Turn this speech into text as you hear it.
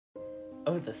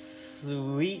Oh, the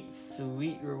sweet,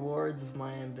 sweet rewards of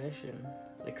my ambition.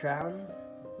 The crown?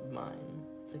 Mine.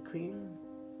 The queen?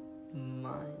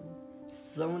 Mine.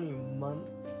 So many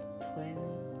months planning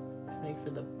to make for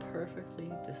the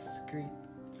perfectly discreet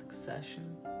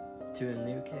succession to a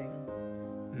new king.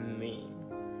 Me.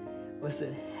 Was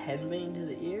it henbane to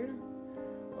the ear?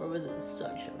 Or was it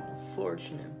such an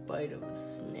unfortunate bite of a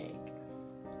snake?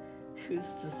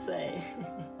 Who's to say?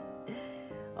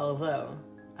 Although,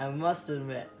 I must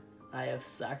admit, I have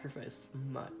sacrificed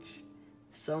much.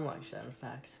 So much that, in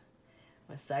fact,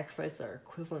 my sacrifices are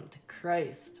equivalent to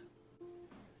Christ.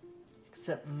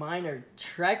 Except mine are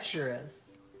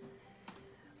treacherous.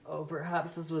 Oh,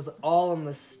 perhaps this was all a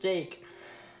mistake.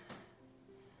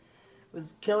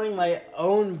 Was killing my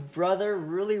own brother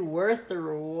really worth the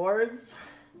rewards?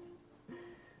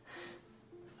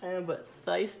 I am but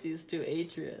Thyestes to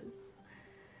Atreus.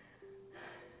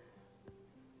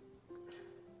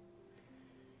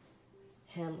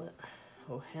 Hamlet.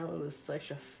 Oh, Hamlet was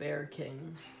such a fair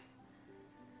king.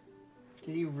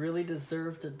 Did he really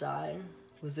deserve to die?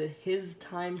 Was it his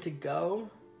time to go?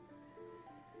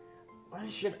 Why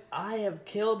should I have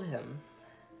killed him?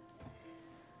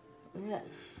 Yet,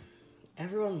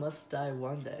 everyone must die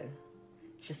one day,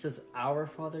 just as our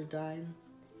father died,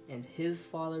 and his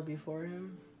father before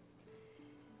him.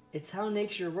 It's how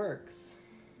nature works.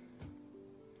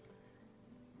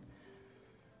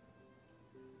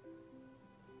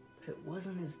 But it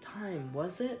wasn't his time,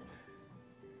 was it?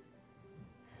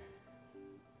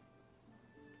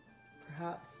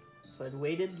 Perhaps if I'd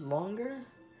waited longer,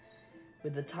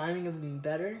 would the timing have been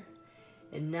better?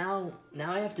 And now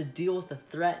I have to deal with the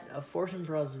threat of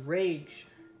Fortinbras's rage.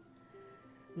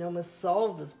 Now I must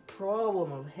solve this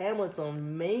problem of Hamlet's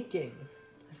own making.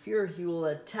 I fear he will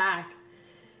attack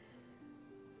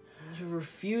a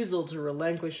refusal to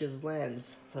relinquish his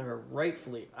lands that are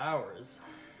rightfully ours.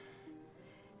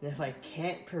 And if I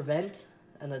can't prevent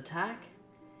an attack,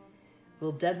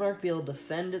 will Denmark be able to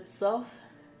defend itself?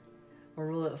 Or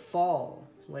will it fall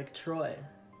like Troy?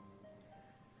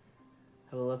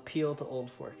 I will appeal to old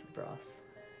Fortinbras.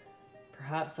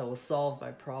 Perhaps I will solve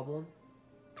my problem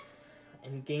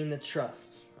and gain the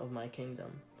trust of my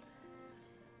kingdom.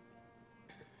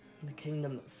 The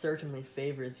kingdom that certainly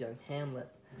favors young Hamlet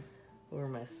over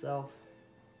myself.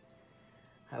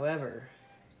 However,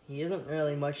 he isn't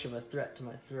really much of a threat to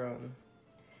my throne.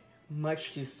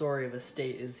 Much too sorry of a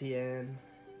state is he in.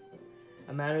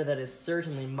 A matter that is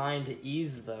certainly mine to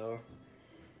ease, though.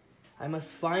 I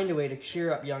must find a way to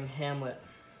cheer up young Hamlet,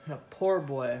 a poor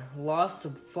boy, lost a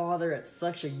father at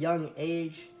such a young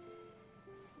age,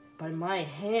 by my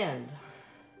hand.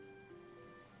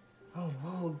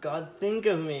 Oh, God, think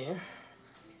of me.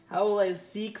 How will I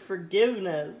seek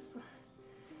forgiveness?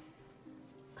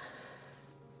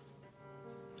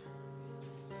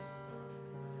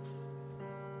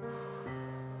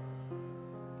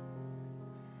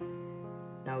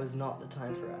 Now is not the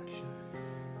time for action.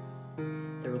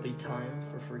 There will be time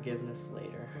for forgiveness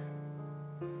later.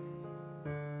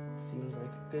 Seems like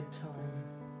a good time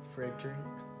for a drink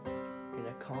in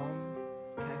a calm,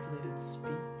 calculated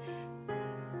speech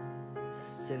with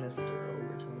sinister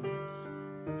overtones.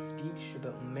 A speech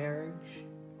about marriage,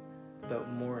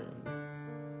 about mourning,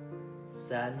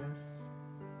 sadness,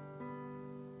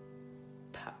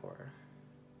 power.